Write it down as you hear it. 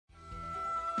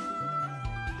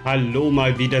Hallo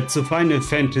mal wieder zu Final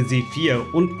Fantasy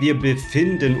IV und wir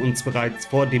befinden uns bereits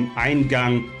vor dem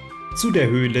Eingang zu der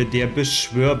Höhle der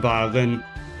Beschwörbaren.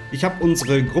 Ich habe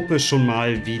unsere Gruppe schon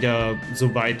mal wieder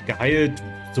so weit geheilt,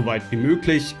 so weit wie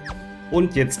möglich,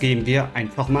 und jetzt gehen wir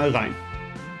einfach mal rein.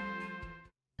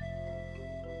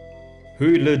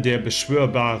 Höhle der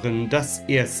Beschwörbaren, das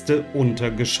erste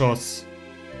Untergeschoss.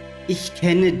 Ich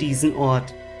kenne diesen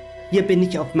Ort. Hier bin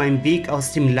ich auf meinem Weg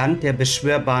aus dem Land der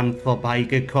Beschwörbaren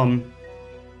vorbeigekommen.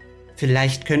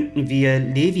 Vielleicht könnten wir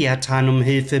Leviathan um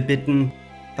Hilfe bitten.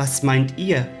 Was meint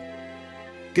ihr?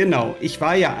 Genau, ich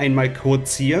war ja einmal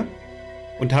kurz hier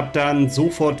und habe dann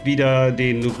sofort wieder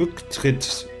den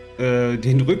Rückzug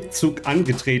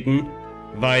angetreten,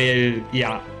 weil,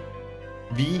 ja,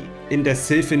 wie in der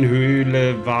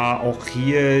Sylphenhöhle war auch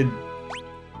hier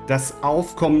das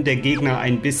Aufkommen der Gegner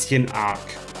ein bisschen arg.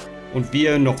 Und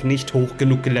wir noch nicht hoch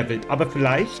genug gelevelt. Aber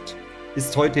vielleicht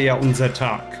ist heute ja unser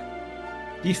Tag.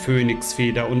 Die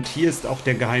Phönixfeder. Und hier ist auch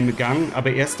der geheime Gang.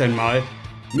 Aber erst einmal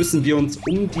müssen wir uns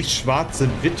um die schwarze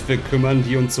Witwe kümmern,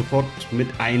 die uns sofort mit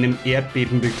einem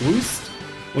Erdbeben begrüßt.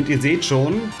 Und ihr seht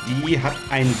schon, die hat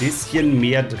ein bisschen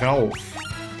mehr drauf.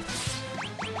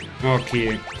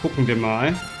 Okay, gucken wir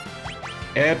mal.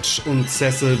 Edge und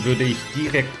Cecil würde ich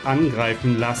direkt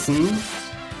angreifen lassen.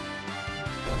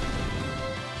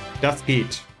 Das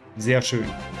geht. Sehr schön.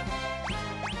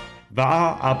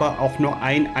 War aber auch nur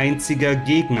ein einziger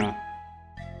Gegner.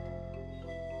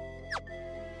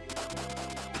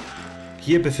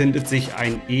 Hier befindet sich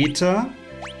ein Äther.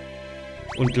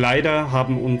 Und leider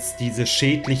haben uns diese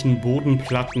schädlichen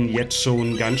Bodenplatten jetzt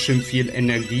schon ganz schön viel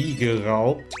Energie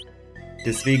geraubt.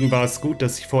 Deswegen war es gut,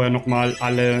 dass ich vorher nochmal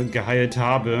alle geheilt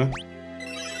habe.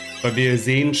 Weil wir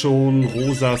sehen schon,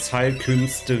 Rosas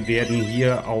Heilkünste werden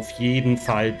hier auf jeden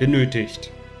Fall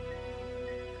benötigt.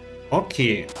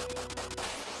 Okay.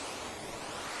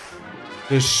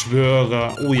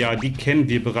 Beschwörer. Oh ja, die kennen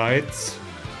wir bereits.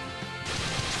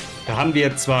 Da haben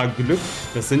wir zwar Glück,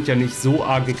 das sind ja nicht so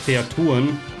arge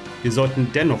Kreaturen. Wir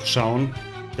sollten dennoch schauen,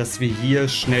 dass wir hier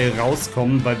schnell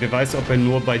rauskommen, weil wer weiß, ob er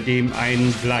nur bei dem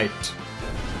einen bleibt.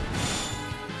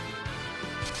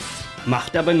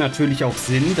 Macht aber natürlich auch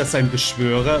Sinn, dass ein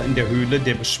Beschwörer in der Höhle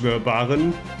der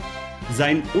Beschwörbaren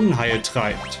sein Unheil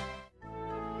treibt.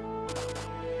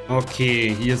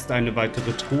 Okay, hier ist eine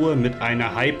weitere Truhe mit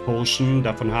einer High Potion.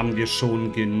 Davon haben wir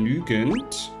schon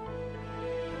genügend.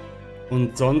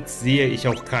 Und sonst sehe ich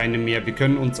auch keine mehr. Wir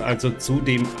können uns also zu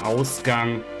dem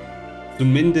Ausgang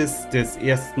zumindest des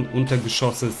ersten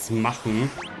Untergeschosses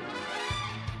machen,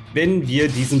 wenn wir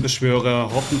diesen Beschwörer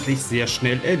hoffentlich sehr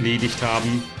schnell erledigt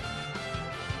haben.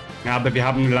 Ja, aber wir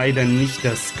haben leider nicht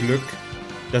das Glück,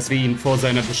 dass wir ihn vor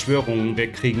seiner Beschwörung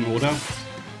wegkriegen, oder?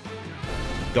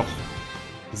 Doch.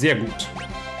 Sehr gut.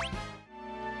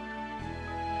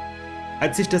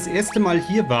 Als ich das erste Mal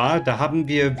hier war, da haben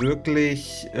wir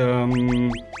wirklich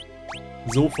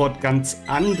sofort ganz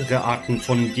andere Arten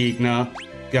von Gegner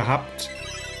gehabt.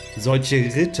 Solche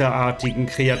ritterartigen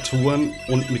Kreaturen,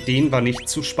 und mit denen war nicht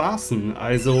zu spaßen.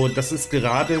 Also das ist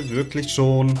gerade wirklich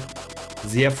schon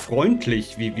sehr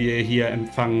freundlich, wie wir hier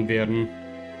empfangen werden.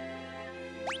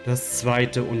 Das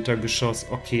zweite Untergeschoss.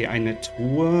 Okay, eine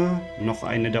Truhe, noch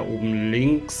eine da oben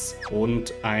links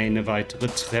und eine weitere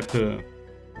Treppe.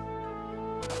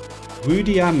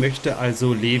 Rydia möchte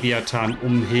also Leviathan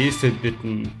um Hilfe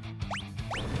bitten.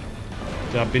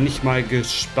 Da bin ich mal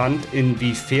gespannt,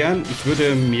 inwiefern. Ich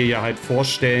würde mir ja halt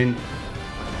vorstellen...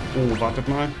 Oh, wartet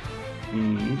mal.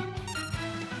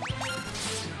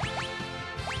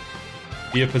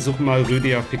 Wir versuchen mal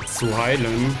Rydia fix zu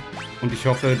heilen. Und ich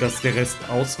hoffe, dass der Rest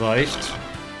ausreicht.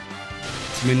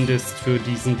 Zumindest für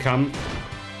diesen Kampf.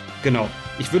 Genau.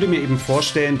 Ich würde mir eben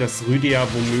vorstellen, dass Rydia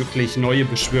womöglich neue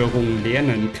Beschwörungen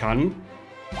lernen kann.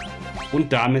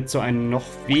 Und damit zu einem noch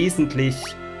wesentlich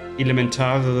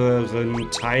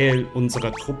elementareren Teil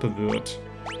unserer Truppe wird.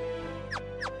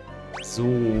 So.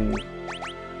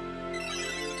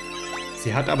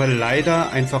 Sie hat aber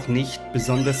leider einfach nicht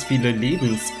besonders viele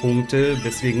Lebenspunkte,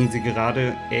 weswegen sie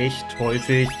gerade echt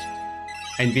häufig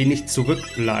ein wenig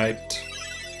zurückbleibt.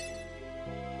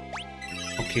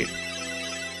 Okay.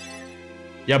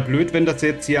 Ja, blöd, wenn das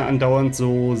jetzt hier andauernd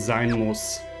so sein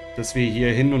muss. Dass wir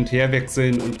hier hin und her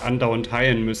wechseln und andauernd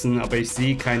heilen müssen, aber ich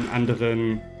sehe keinen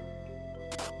anderen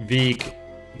Weg.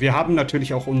 Wir haben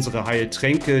natürlich auch unsere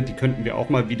Heiltränke, die könnten wir auch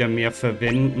mal wieder mehr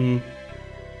verwenden.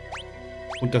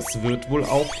 Und das wird wohl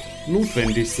auch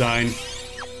notwendig sein.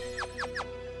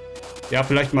 Ja,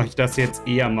 vielleicht mache ich das jetzt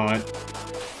eher mal.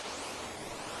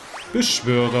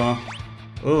 Beschwörer.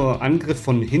 Oh, Angriff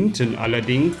von hinten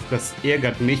allerdings. Das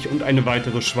ärgert mich. Und eine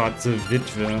weitere schwarze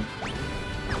Witwe.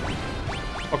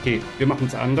 Okay, wir machen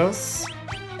es anders.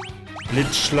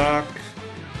 Blitzschlag.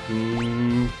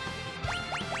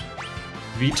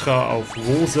 Vitra auf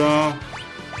Rosa.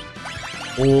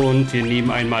 Und wir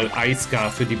nehmen einmal Eisgar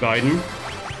für die beiden.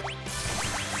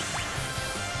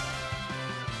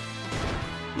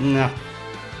 Na.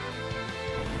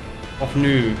 Och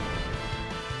nö.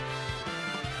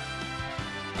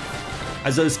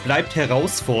 Also es bleibt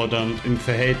herausfordernd im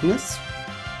Verhältnis.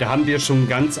 Da haben wir schon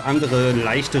ganz andere,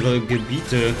 leichtere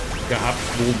Gebiete gehabt,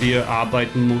 wo wir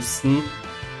arbeiten mussten.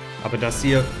 Aber das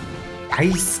hier...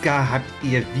 Eisgar hat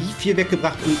ihr wie viel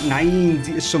weggebracht? Und nein,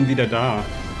 sie ist schon wieder da.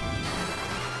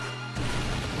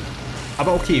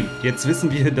 Aber okay, jetzt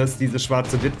wissen wir, dass diese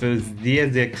schwarze Witwe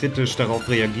sehr, sehr kritisch darauf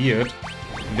reagiert,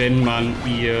 wenn man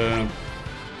ihr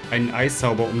einen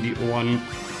Eiszauber um die Ohren...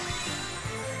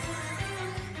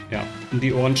 Ja, um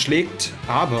die Ohren schlägt.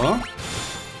 Aber...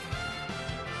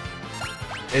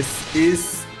 es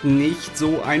ist nicht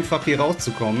so einfach, hier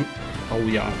rauszukommen. Oh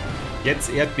ja.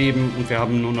 Jetzt Erdbeben und wir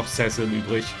haben nur noch Cecil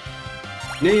übrig.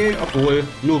 Nee, obwohl,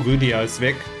 nur Rüdia ist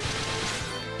weg.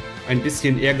 Ein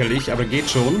bisschen ärgerlich, aber geht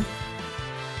schon.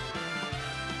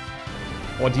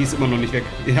 Oh, die ist immer noch nicht weg.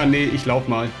 Ja, nee, ich lauf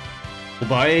mal.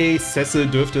 Wobei, Cecil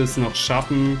dürfte es noch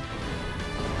schaffen.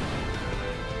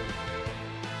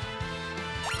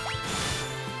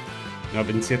 Ja,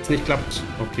 wenn es jetzt nicht klappt,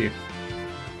 okay.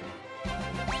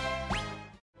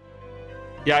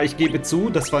 Ja, ich gebe zu,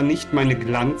 das war nicht meine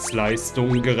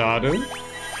Glanzleistung gerade.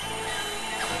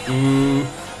 Und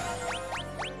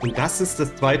das ist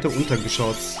das zweite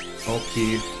Untergeschoss.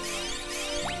 Okay.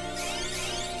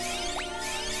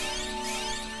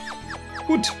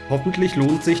 Gut, hoffentlich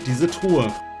lohnt sich diese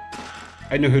Truhe.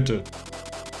 Eine Hütte.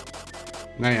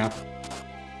 Naja.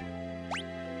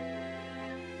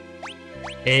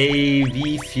 Ey,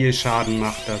 wie viel Schaden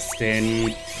macht das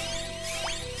denn?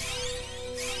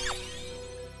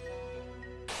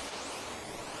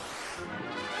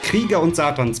 Krieger und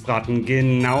Satansbraten,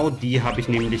 genau die habe ich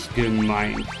nämlich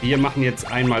gemeint. Wir machen jetzt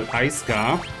einmal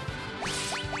Eisgar.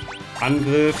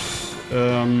 Angriff,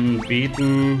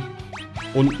 Beten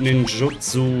und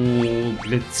Ninjutsu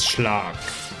Blitzschlag.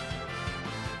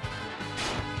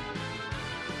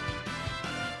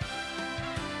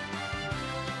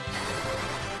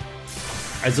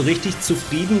 Also richtig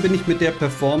zufrieden bin ich mit der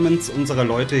Performance unserer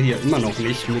Leute hier immer noch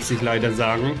nicht, muss ich leider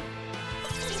sagen.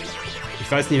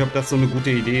 Ich weiß nicht, ob das so eine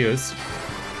gute Idee ist.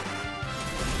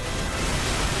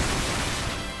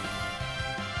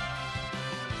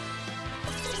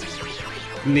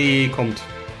 Nee, kommt.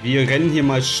 Wir rennen hier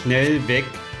mal schnell weg.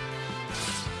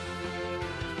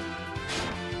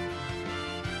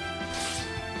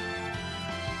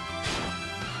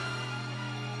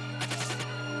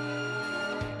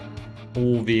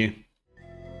 Oh weh.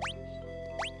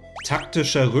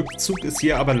 Taktischer Rückzug ist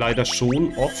hier aber leider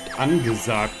schon oft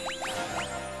angesagt.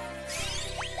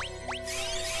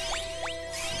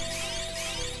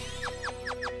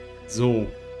 So.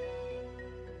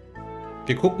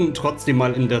 Wir gucken trotzdem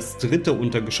mal in das dritte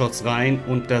Untergeschoss rein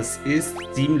und das ist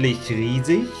ziemlich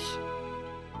riesig.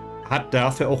 Hat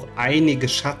dafür auch einige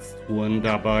Schatztruhen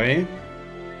dabei.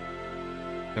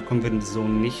 Da kommen wir so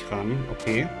nicht ran.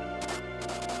 Okay.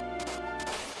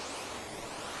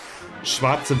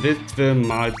 Schwarze Witwe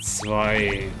mal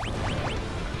 2.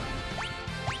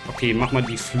 Okay, mach mal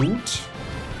die Flut.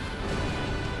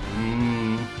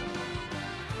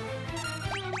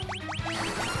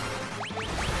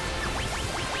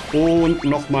 Und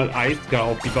nochmal Eisgar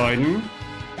auf die beiden.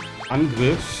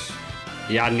 Angriff.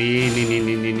 Ja, nee.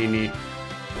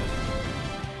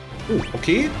 Oh,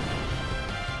 okay.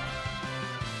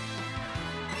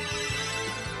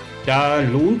 Da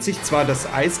lohnt sich zwar das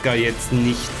Eisgar jetzt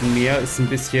nicht mehr, ist ein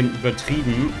bisschen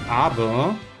übertrieben,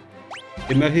 aber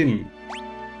immerhin.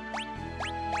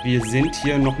 Wir sind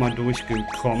hier nochmal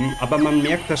durchgekommen, aber man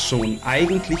merkt das schon.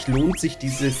 Eigentlich lohnt sich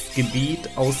dieses Gebiet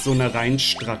aus so einer rein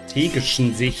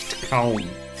strategischen Sicht kaum.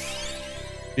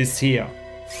 Bisher.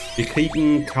 Wir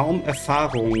kriegen kaum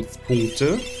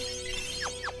Erfahrungspunkte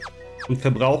und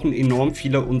verbrauchen enorm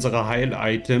viele unserer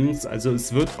Heil-Items. Also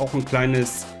es wird auch ein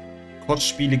kleines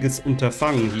kostspieliges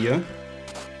Unterfangen hier.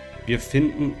 Wir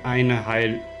finden eine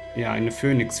eine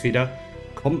Phönixfeder,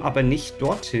 kommen aber nicht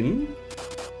dorthin.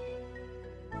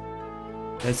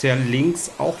 Da ist ja links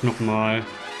auch nochmal.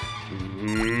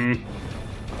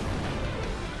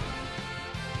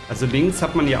 Also links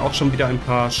hat man ja auch schon wieder ein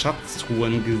paar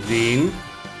Schatztruhen gesehen.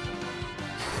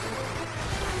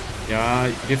 Ja,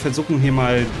 wir versuchen hier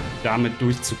mal damit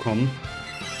durchzukommen.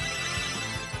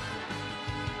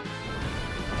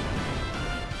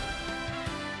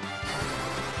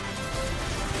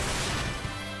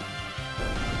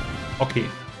 Okay.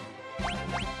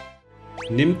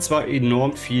 Nimmt zwar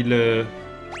enorm viele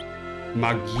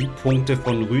Magiepunkte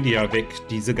von Rydia weg,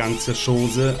 diese ganze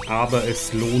Chose, aber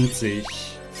es lohnt sich.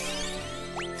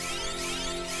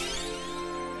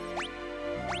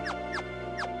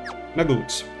 Na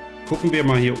gut, gucken wir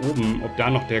mal hier oben, ob da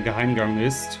noch der Geheimgang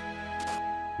ist.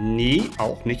 Nee,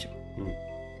 auch nicht.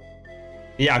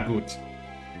 Ja gut,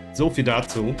 so viel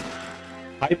dazu.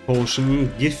 High Potion,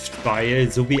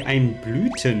 Giftbeil sowie ein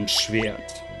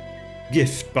Blütenschwert.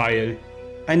 Giftbeil.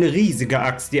 Eine riesige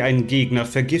Axt, die einen Gegner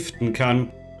vergiften kann,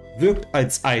 wirkt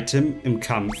als Item im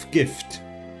Kampf Gift.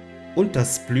 Und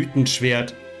das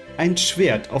Blütenschwert, ein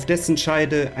Schwert, auf dessen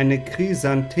Scheide eine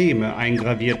Chrysantheme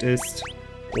eingraviert ist.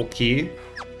 Okay.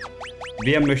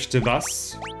 Wer möchte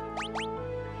was?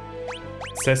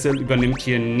 Cecil übernimmt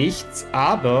hier nichts,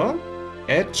 aber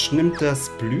Edge nimmt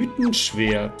das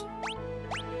Blütenschwert.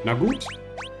 Na gut.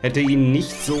 Hätte ihn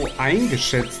nicht so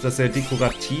eingeschätzt, dass er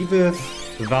dekorative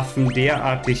Waffen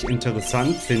derartig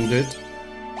interessant findet.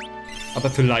 Aber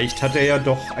vielleicht hat er ja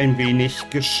doch ein wenig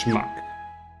Geschmack.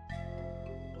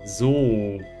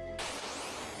 So.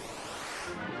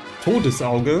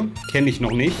 Todesauge kenne ich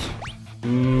noch nicht.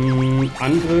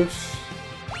 Angriff.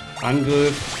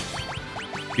 Angriff.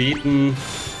 Beten.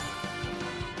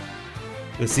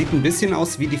 Das sieht ein bisschen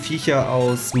aus wie die Viecher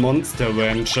aus Monster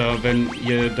Rancher, wenn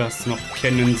ihr das noch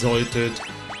kennen solltet.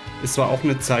 Ist zwar auch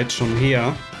eine Zeit schon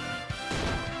her,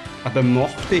 aber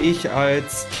mochte ich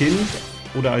als Kind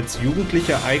oder als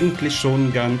Jugendlicher eigentlich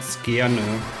schon ganz gerne.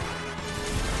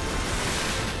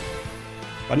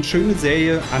 War eine schöne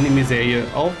Serie, Anime-Serie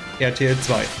auf RTL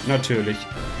 2, natürlich.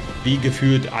 Wie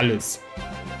gefühlt alles.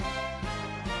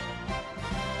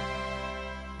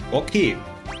 Okay.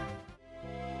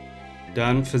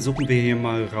 Dann versuchen wir hier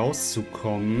mal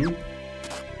rauszukommen.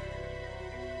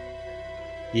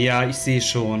 Ja, ich sehe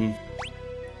schon.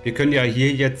 Wir können ja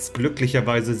hier jetzt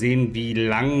glücklicherweise sehen, wie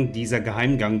lang dieser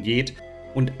Geheimgang geht.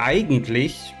 Und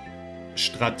eigentlich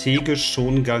strategisch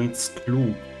schon ganz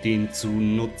klug, den zu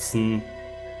nutzen.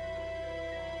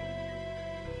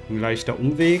 Ein leichter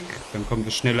Umweg, dann kommen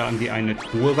wir schneller an die eine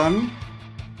Truhe ran.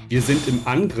 Wir sind im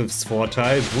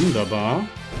Angriffsvorteil, wunderbar.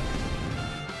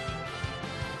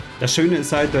 Das Schöne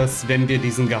ist halt, dass wenn wir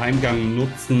diesen Geheimgang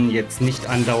nutzen, jetzt nicht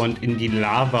andauernd in die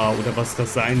Lava oder was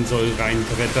das sein soll,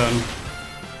 reinbrettern.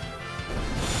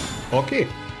 Okay,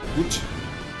 gut.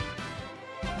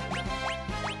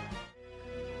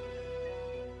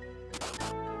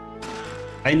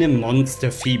 Eine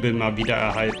Monsterfibel mal wieder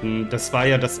erhalten. Das war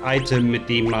ja das Item, mit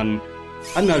dem man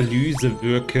Analyse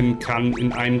wirken kann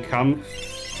in einem Kampf.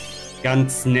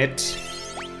 Ganz nett.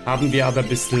 Haben wir aber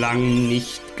bislang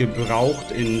nicht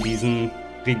gebraucht in diesen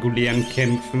regulären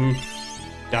Kämpfen.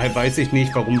 Daher weiß ich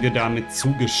nicht, warum wir damit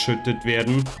zugeschüttet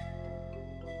werden.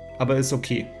 Aber ist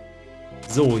okay.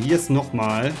 So, hier ist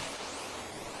nochmal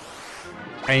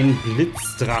ein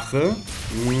Blitzdrache.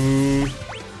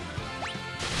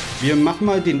 Wir machen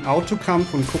mal den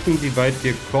Autokampf und gucken, wie weit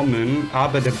wir kommen.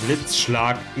 Aber der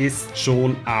Blitzschlag ist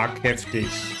schon arg heftig.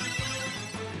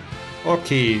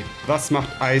 Okay, was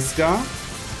macht Eisgar?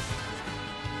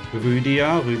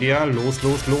 Rydia, los,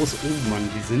 los, los. Oh Mann,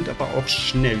 die sind aber auch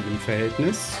schnell im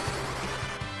Verhältnis.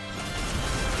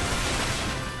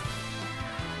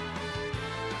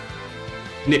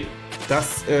 Nee,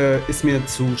 das ist mir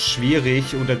zu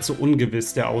schwierig oder zu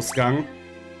ungewiss, der Ausgang.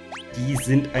 Die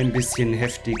sind ein bisschen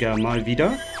heftiger mal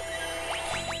wieder.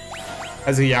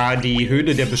 Also ja, die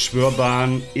Höhle der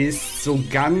Beschwörbaren ist so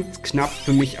ganz knapp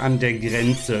für mich an der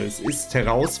Grenze. Es ist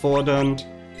herausfordernd.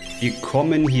 Wir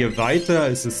kommen hier weiter,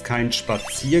 es ist kein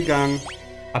Spaziergang,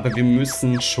 aber wir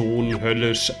müssen schon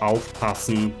höllisch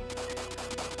aufpassen.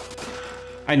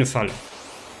 Eine Falle.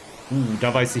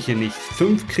 Da weiß ich hier nicht.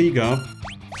 5 Krieger.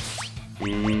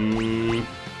 Nee.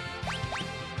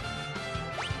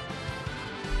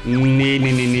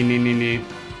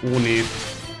 Oh nee.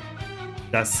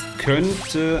 Das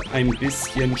könnte ein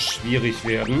bisschen schwierig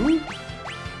werden.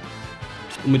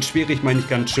 Und mit schwierig meine ich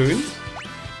ganz schön.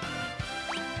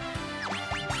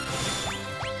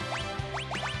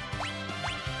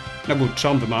 Na gut,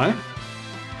 schauen wir mal.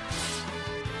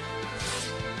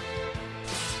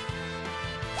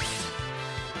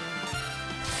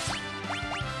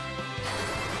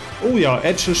 Oh ja,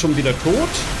 Edge ist schon wieder tot.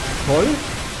 Toll.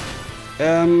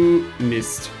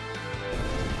 Mist.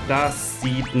 Das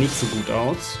sieht nicht so gut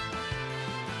aus.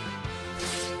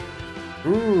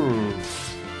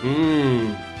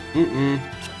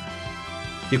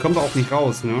 Hier kommen wir auch nicht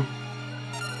raus, ne?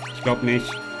 Ich glaube nicht.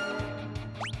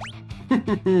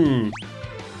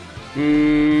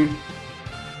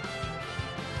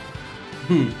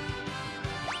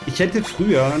 Ich hätte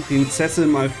früher den Cecil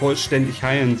mal vollständig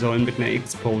heilen sollen mit einer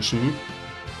X-Potion.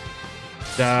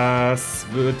 Das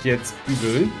wird jetzt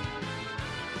übel.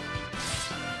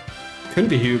 Können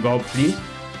wir hier überhaupt fliehen?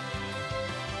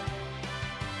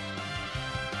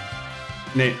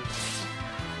 Nee.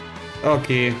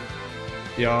 Okay.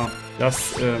 Ja,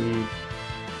 das,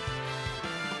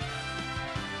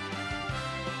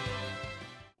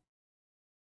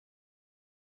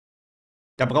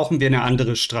 da brauchen wir eine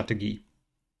andere Strategie.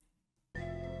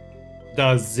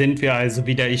 Da sind wir also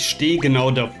wieder. Ich stehe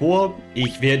genau davor.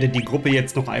 Ich werde die Gruppe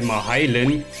jetzt noch einmal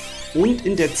heilen. Und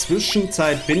in der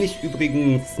Zwischenzeit bin ich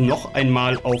übrigens noch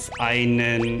einmal auf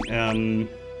einen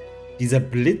dieser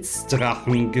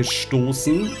Blitzdrachen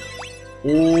gestoßen.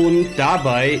 Und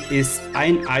dabei ist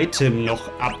ein Item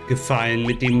noch abgefallen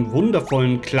mit dem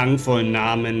wundervollen, klangvollen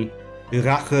Namen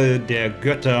Rache der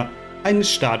Götter. Eine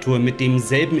Statue mit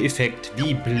demselben Effekt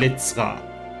wie Blitzra.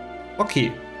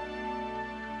 Okay.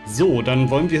 So, dann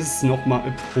wollen wir es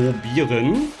nochmal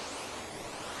probieren.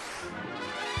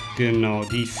 Genau,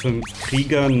 die 5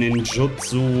 Krieger,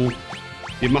 Ninjutsu.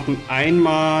 Wir machen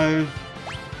einmal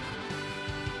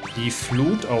die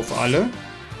Flut auf alle.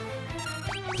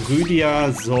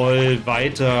 Rydia soll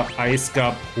weiter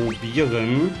Eisgar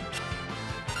probieren.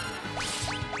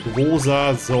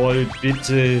 Rosa soll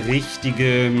bitte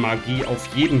richtige Magie auf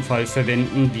jeden Fall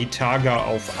verwenden, Vitaga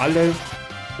auf alle.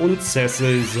 Und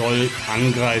Cecil soll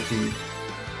angreifen.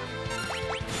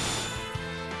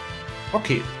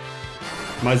 Okay.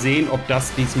 Mal sehen, ob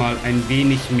das diesmal ein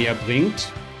wenig mehr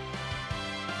bringt.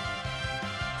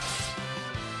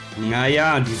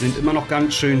 Naja, die sind immer noch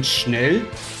ganz schön schnell.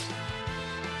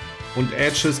 Und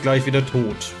Edge ist gleich wieder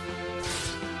tot.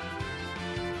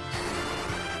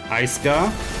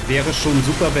 Eisgar wäre schon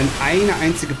super, wenn eine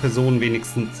einzige Person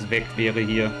wenigstens weg wäre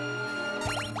hier.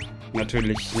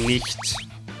 Natürlich nicht.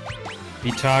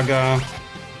 Vitaga.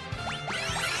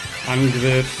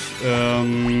 Angriff.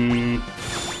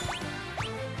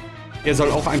 Er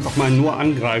soll auch einfach mal nur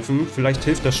angreifen. Vielleicht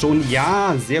hilft das schon.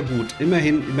 Ja, sehr gut.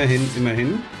 Immerhin, immerhin,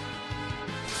 immerhin.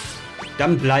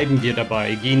 Dann bleiben wir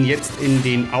dabei. Gehen jetzt in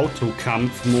den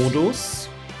Autokampf-Modus.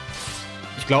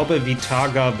 Ich glaube,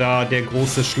 Vitaga war der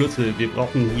große Schlüssel. Wir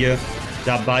brauchen hier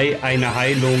dabei eine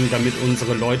Heilung, damit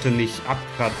unsere Leute nicht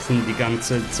abkratzen die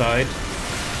ganze Zeit.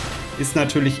 Ist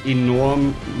natürlich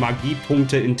enorm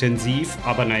Magiepunkte intensiv,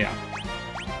 aber naja.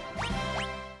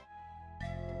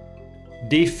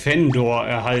 Defendor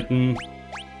erhalten.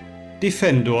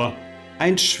 Defendor,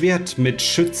 ein Schwert mit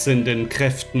schützenden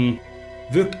Kräften,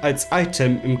 wirkt als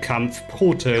Item im Kampf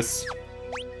Protes.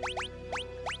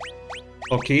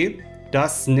 Okay,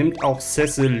 das nimmt auch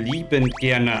Cecil liebend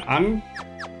gerne an.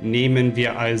 Nehmen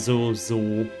wir also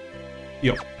so.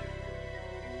 Ja.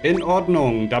 In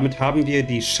Ordnung, damit haben wir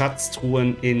die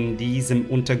Schatztruhen in diesem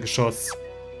Untergeschoss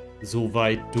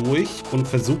soweit durch und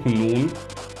versuchen nun,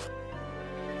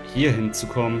 hier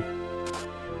hinzukommen.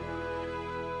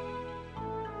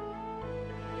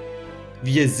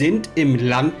 Wir sind im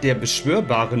Land der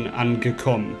Beschwörbaren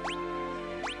angekommen.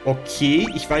 Okay,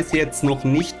 ich weiß jetzt noch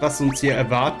nicht, was uns hier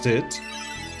erwartet.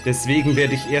 Deswegen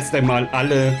werde ich erst einmal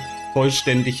alle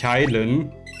vollständig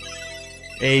heilen.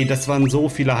 Ey, das waren so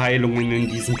viele Heilungen in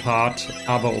diesem Part,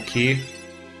 aber okay.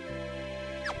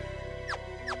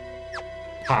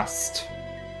 Passt.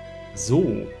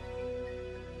 So.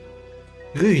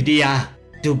 Rydia,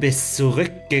 du bist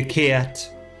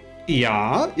zurückgekehrt.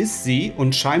 Ja, ist sie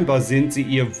und scheinbar sind sie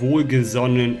ihr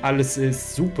wohlgesonnen. Alles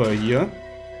ist super hier.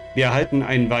 Wir erhalten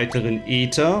einen weiteren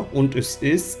Äther und es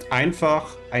ist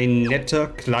einfach ein netter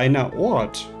kleiner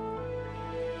Ort.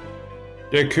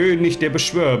 Der König der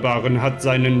Beschwörbaren hat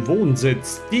seinen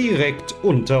Wohnsitz direkt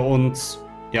unter uns.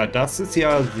 Ja, das ist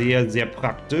ja sehr, sehr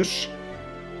praktisch.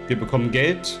 Wir bekommen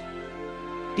Geld.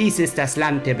 Dies ist das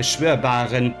Land der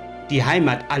Beschwörbaren, die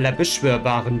Heimat aller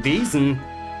beschwörbaren Wesen.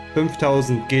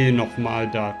 5000 Gil nochmal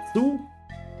dazu.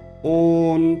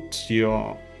 Und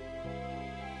ja.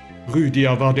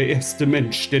 Rydia war der erste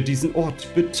Mensch, der diesen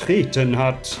Ort betreten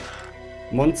hat.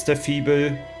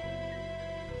 Monsterfibel.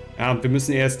 Ja, wir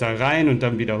müssen erst da rein und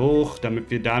dann wieder hoch, damit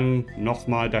wir dann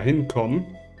nochmal dahin kommen.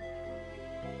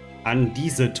 An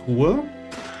diese Truhe.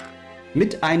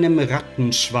 Mit einem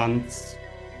Rattenschwanz.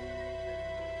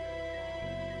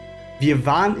 Wir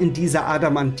waren in dieser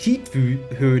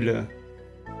Adamantithöhle.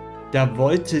 Da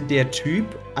wollte der Typ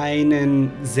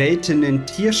einen seltenen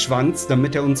Tierschwanz,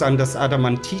 damit er uns an das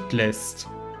Adamantit lässt.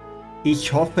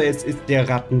 Ich hoffe, es ist der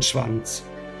Rattenschwanz.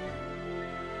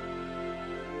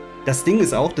 Das Ding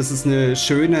ist auch, das ist eine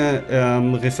schöne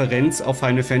Referenz auf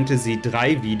Final Fantasy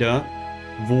 3 wieder,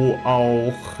 wo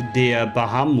auch der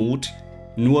Bahamut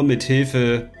nur mit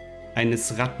Hilfe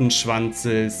eines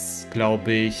Rattenschwanzes,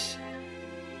 glaube ich,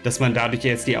 dass man dadurch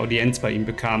erst die Audienz bei ihm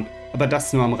bekam. Aber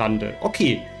das nur am Rande.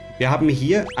 Okay, wir haben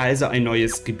hier also ein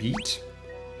neues Gebiet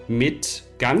mit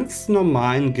ganz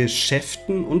normalen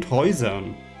Geschäften und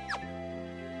Häusern.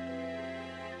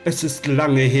 Es ist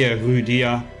lange her,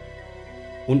 Rüdiger.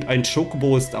 Und ein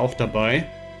Schokobo ist auch dabei.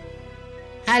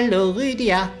 Hallo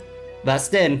Rüdiger. Was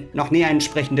denn? Noch nie einen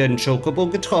sprechenden Schokobo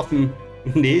getroffen?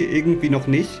 Nee, irgendwie noch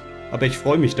nicht. Aber ich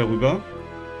freue mich darüber.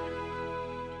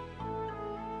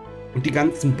 Und die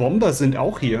ganzen Bomber sind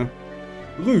auch hier.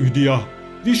 Rüdiger,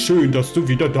 wie schön, dass du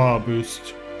wieder da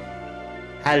bist.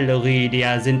 Hallo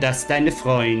Rüdiger, sind das deine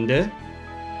Freunde?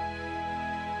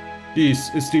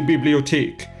 Dies ist die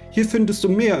Bibliothek. Hier findest du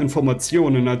mehr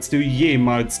Informationen, als du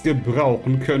jemals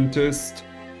gebrauchen könntest.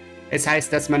 Es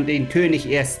heißt, dass man den König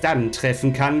erst dann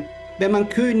treffen kann, wenn man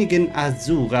Königin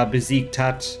Asura besiegt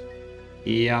hat.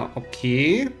 Ja,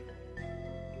 okay.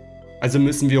 Also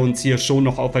müssen wir uns hier schon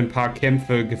noch auf ein paar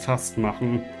Kämpfe gefasst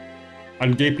machen.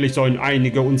 Angeblich sollen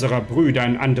einige unserer Brüder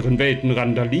in anderen Welten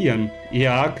randalieren.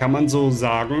 Ja, kann man so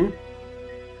sagen?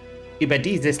 Über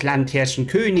dieses Land herrschen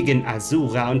Königin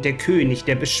Asura und der König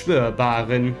der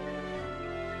Beschwörbaren.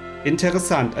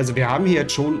 Interessant, also wir haben hier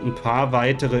jetzt schon ein paar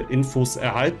weitere Infos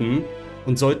erhalten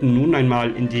und sollten nun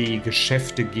einmal in die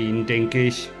Geschäfte gehen, denke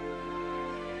ich.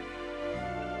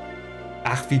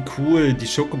 Ach, wie cool, die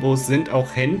Schokobos sind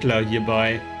auch Händler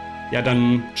hierbei. Ja,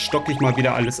 dann stocke ich mal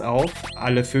wieder alles auf.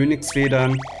 Alle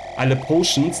Phönixfedern, alle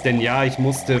Potions, denn ja, ich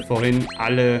musste vorhin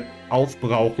alle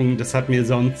aufbrauchen. Das hat mir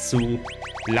sonst zu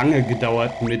lange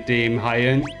gedauert mit dem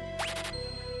Heilen.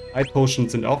 High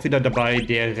Potions sind auch wieder dabei,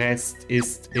 der Rest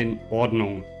ist in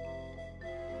Ordnung.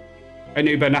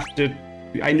 Eine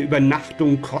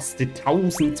Übernachtung kostet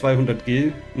 1200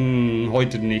 Gil.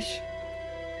 Heute nicht.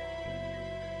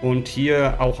 Und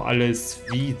hier auch alles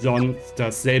wie sonst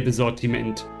dasselbe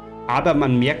Sortiment. Aber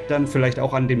man merkt dann vielleicht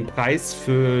auch an dem Preis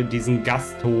für diesen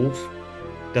Gasthof,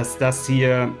 dass das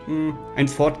hier ein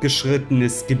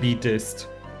fortgeschrittenes Gebiet ist.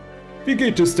 Wie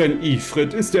geht es denn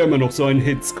Ifrit? Ist er immer noch so ein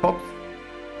Hitzkopf?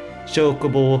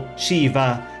 Chocobo,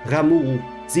 Shiva, Ramu,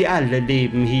 sie alle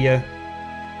leben hier.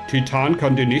 Titan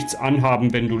kann dir nichts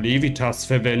anhaben, wenn du Levitas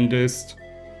verwendest.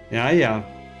 Ja, ja.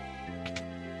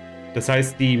 Das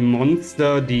heißt, die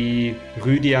Monster, die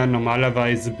Rüdiger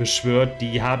normalerweise beschwört,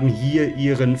 die haben hier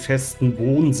ihren festen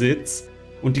Wohnsitz.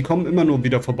 Und die kommen immer nur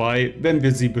wieder vorbei, wenn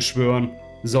wir sie beschwören.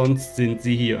 Sonst sind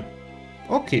sie hier.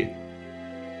 Okay.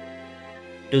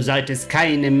 Du solltest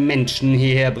keine Menschen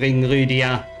hierher bringen,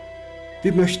 Rüdiger.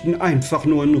 Wir möchten einfach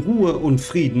nur in Ruhe und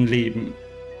Frieden leben.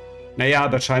 Naja,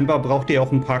 aber scheinbar braucht ihr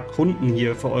auch ein paar Kunden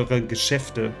hier für eure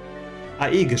Geschäfte.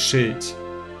 AE-Geschild.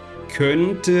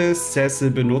 Könnte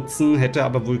Cecil benutzen, hätte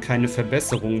aber wohl keine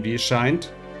Verbesserung, wie es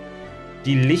scheint.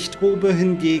 Die Lichtrobe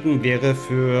hingegen wäre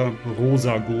für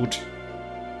Rosa gut.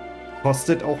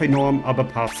 Kostet auch enorm, aber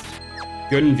passt.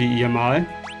 Gönnen wir ihr mal.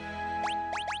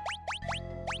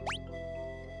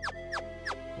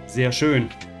 Sehr schön.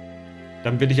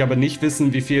 Dann will ich aber nicht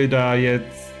wissen, wie viel da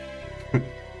jetzt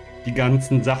die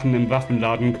ganzen Sachen im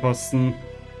Waffenladen kosten.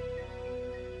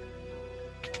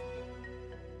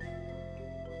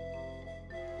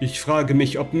 Ich frage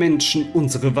mich, ob Menschen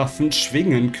unsere Waffen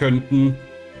schwingen könnten.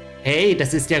 Hey,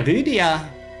 das ist der Rüdiger.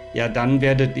 Ja, dann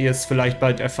werdet ihr es vielleicht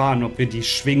bald erfahren, ob wir die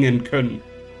schwingen können.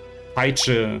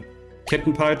 Peitsche.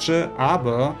 Kettenpeitsche,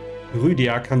 aber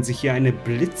Rüdiger kann sich hier eine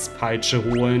Blitzpeitsche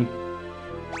holen.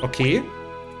 Okay,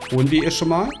 holen wir ihr schon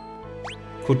mal.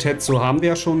 Kotetsu haben wir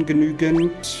ja schon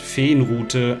genügend.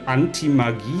 Feenrute,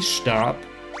 Anti-Magie-Stab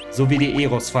sowie die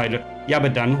Eros-Pfeile. Ja, aber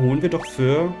dann holen wir doch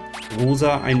für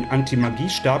Rosa einen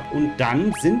Anti-Magie-Stab und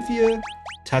dann sind wir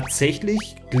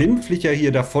tatsächlich glimpflicher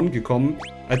hier davon gekommen,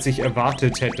 als ich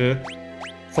erwartet hätte,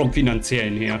 vom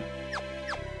Finanziellen her.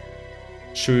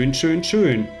 Schön, schön,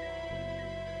 schön.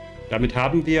 Damit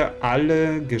haben wir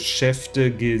alle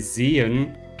Geschäfte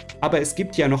gesehen, aber es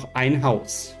gibt ja noch ein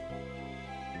Haus.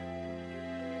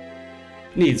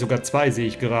 Nee, sogar zwei sehe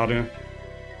ich gerade.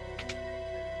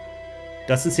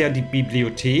 Das ist ja die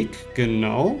Bibliothek,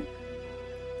 genau.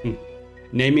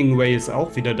 Naming Way ist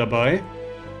auch wieder dabei.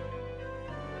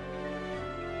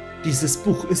 Dieses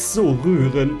Buch ist so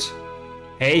rührend.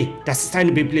 Hey, das ist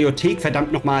eine Bibliothek,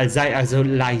 verdammt nochmal, sei also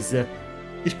leise.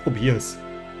 Ich probier's.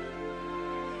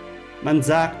 Man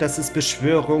sagt, dass es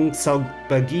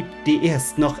Beschwörungszauber gibt, die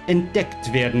erst noch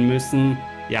entdeckt werden müssen.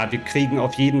 Ja, wir kriegen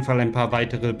auf jeden Fall ein paar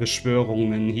weitere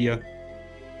Beschwörungen hier.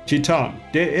 Titan,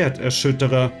 der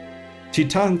Erderschütterer.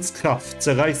 Titans Kraft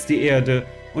zerreißt die Erde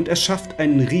und erschafft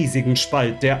einen riesigen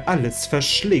Spalt, der alles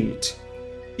verschlingt.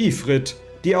 Ifrit,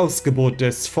 die Ausgeburt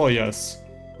des Feuers.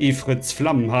 Ifrits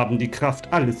Flammen haben die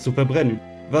Kraft, alles zu verbrennen,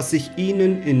 was sich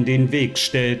ihnen in den Weg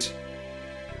stellt.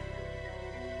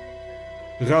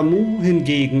 Ramu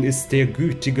hingegen ist der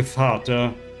gütige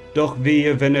Vater. Doch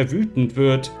wehe, wenn er wütend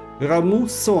wird.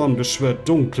 Ramus Zorn beschwört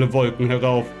dunkle Wolken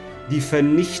herauf, die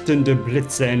vernichtende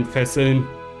Blitze entfesseln.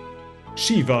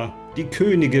 Shiva, die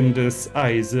Königin des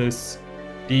Eises.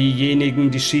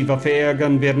 Diejenigen, die Shiva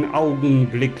verärgern, werden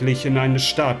augenblicklich in eine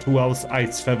Statue aus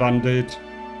Eis verwandelt.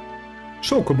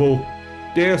 Chocobo,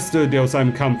 der Erste, der aus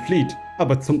einem Kampf flieht,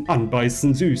 aber zum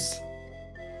Anbeißen süß.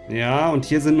 Ja, und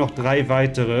hier sind noch 3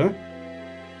 weitere.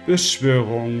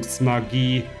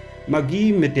 Beschwörungsmagie.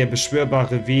 Magie, mit der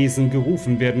beschwörbare Wesen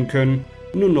gerufen werden können.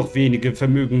 Nur noch wenige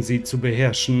vermögen sie zu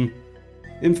beherrschen.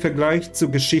 Im Vergleich zur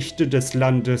Geschichte des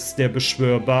Landes der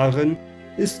Beschwörbaren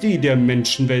ist die der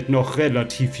Menschenwelt noch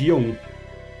relativ jung.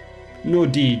 Nur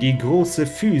die, die große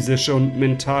physische und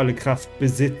mentale Kraft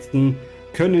besitzen,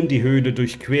 können die Höhle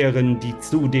durchqueren, die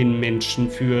zu den Menschen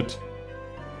führt.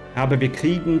 Aber wir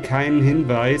kriegen keinen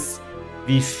Hinweis,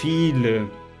 wie viele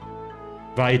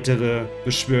weitere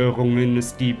Beschwörungen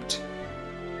es gibt.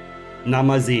 Na,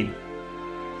 mal sehen.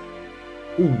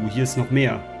 Hier ist noch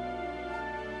mehr.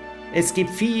 Es gibt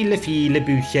viele, viele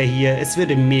Bücher hier. Es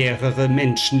würde mehrere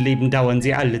Menschenleben dauern,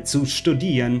 sie alle zu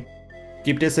studieren.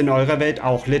 Gibt es in eurer Welt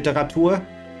auch Literatur?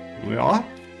 Ja.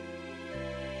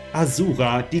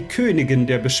 Asura, die Königin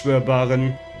der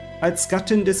Beschwörbaren. Als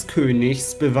Gattin des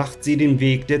Königs bewacht sie den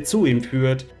Weg, der zu ihm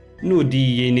führt. Nur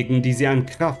diejenigen, die sie an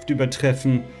Kraft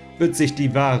übertreffen, wird sich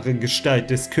die wahre Gestalt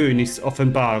des Königs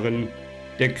offenbaren.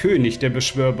 Der König der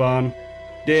Beschwörbaren.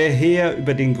 Der Herr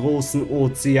über den großen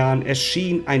Ozean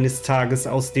erschien eines Tages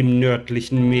aus dem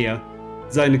nördlichen Meer.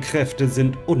 Seine Kräfte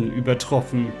sind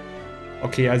unübertroffen.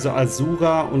 Okay, also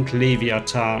Asura und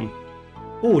Leviathan.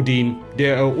 Odin,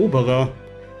 der Eroberer.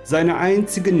 Seine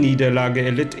einzige Niederlage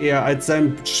erlitt er, als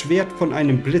sein Schwert von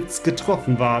einem Blitz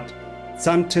getroffen ward.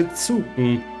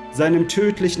 Zantetsuken, seinem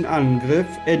tödlichen Angriff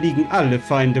erliegen alle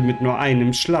Feinde mit nur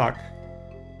einem Schlag.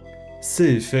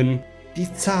 Sylphen,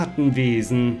 die zarten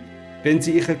Wesen. Wenn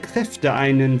sie ihre Kräfte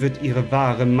einen, wird ihre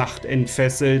wahre Macht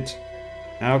entfesselt.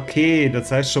 Okay,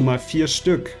 das heißt schon mal 4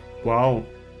 Stück. Wow.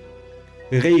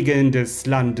 Regeln des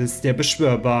Landes der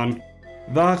Beschwörbaren.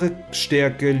 Wahre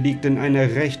Stärke liegt in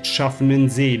einer rechtschaffenen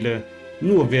Seele.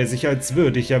 Nur wer sich als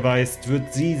würdig erweist,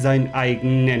 wird sie sein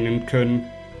eigen nennen können.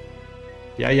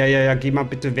 Ja, geh mal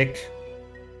bitte weg.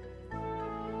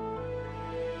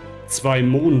 2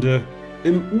 Monde.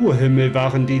 Im Urhimmel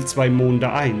waren die 2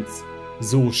 Monde eins.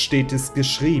 So steht es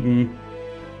geschrieben.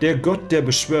 Der Gott der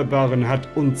Beschwörbaren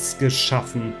hat uns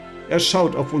geschaffen. Er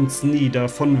schaut auf uns nieder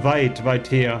von weit, weit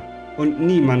her. Und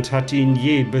niemand hat ihn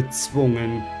je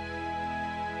bezwungen.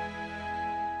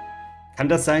 Kann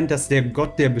das sein, dass der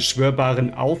Gott der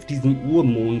Beschwörbaren auf diesem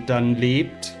Urmond dann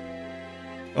lebt?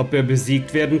 Ob er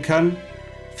besiegt werden kann?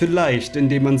 Vielleicht,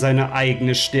 indem man seine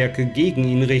eigene Stärke gegen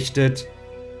ihn richtet.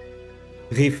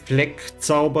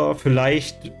 Reflektzauber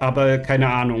vielleicht, aber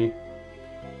keine Ahnung.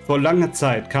 Vor langer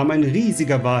Zeit kam ein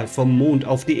riesiger Wal vom Mond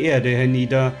auf die Erde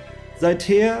hernieder.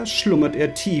 Seither schlummert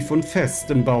er tief und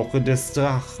fest im Bauche des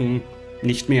Drachen.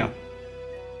 Nicht mehr.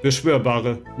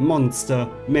 Beschwörbare, Monster,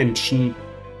 Menschen.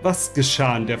 Was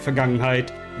geschah in der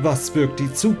Vergangenheit? Was birgt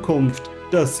die Zukunft?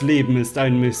 Das Leben ist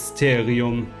ein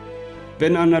Mysterium.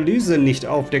 Wenn Analyse nicht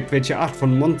aufdeckt, welche Art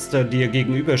von Monster dir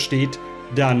gegenübersteht,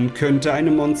 dann könnte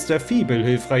eine Monsterfibel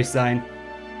hilfreich sein.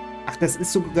 Ach, das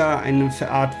ist sogar eine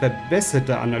Art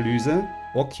verbesserte Analyse.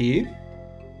 Okay.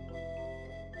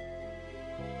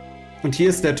 Und hier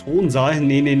ist der Thronsaal.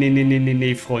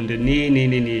 Nee, Freunde.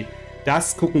 Nee.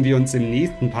 Das gucken wir uns im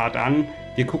nächsten Part an.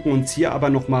 Wir gucken uns hier aber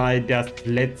nochmal das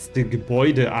letzte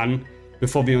Gebäude an,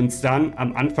 bevor wir uns dann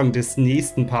am Anfang des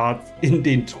nächsten Parts in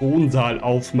den Thronsaal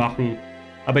aufmachen.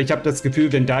 Aber ich habe das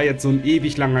Gefühl, wenn da jetzt so ein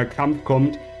ewig langer Kampf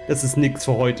kommt, das ist nichts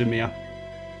für heute mehr.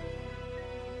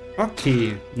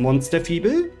 Okay,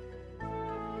 Monsterfibel.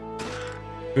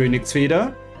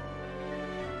 Phönixfeder.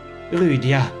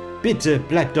 Rüdia, bitte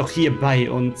bleib doch hier bei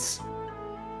uns.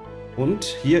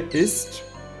 Und hier ist...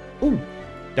 Oh,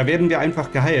 da werden wir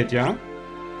einfach geheilt, ja?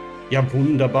 Ja,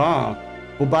 wunderbar.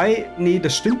 Wobei, nee,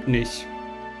 das stimmt nicht.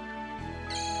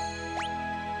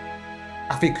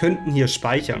 Ach, wir könnten hier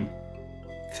speichern.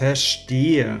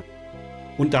 Verstehe.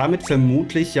 Und damit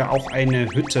vermutlich ja auch eine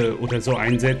Hütte oder so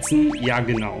einsetzen. Ja,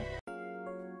 genau.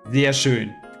 Sehr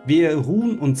schön. Wir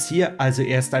ruhen uns hier also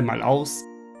erst einmal aus.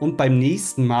 Und beim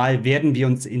nächsten Mal werden wir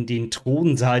uns in den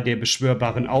Thronsaal der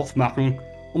Beschwörbaren aufmachen,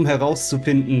 um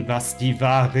herauszufinden, was die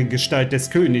wahre Gestalt des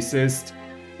Königs ist.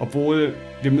 Obwohl,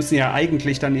 wir müssen ja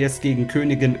eigentlich dann erst gegen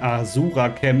Königin Asura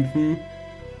kämpfen.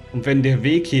 Und wenn der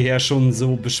Weg hierher schon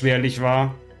so beschwerlich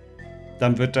war,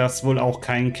 dann wird das wohl auch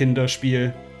kein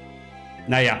Kinderspiel.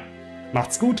 Naja,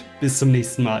 macht's gut, bis zum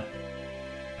nächsten Mal.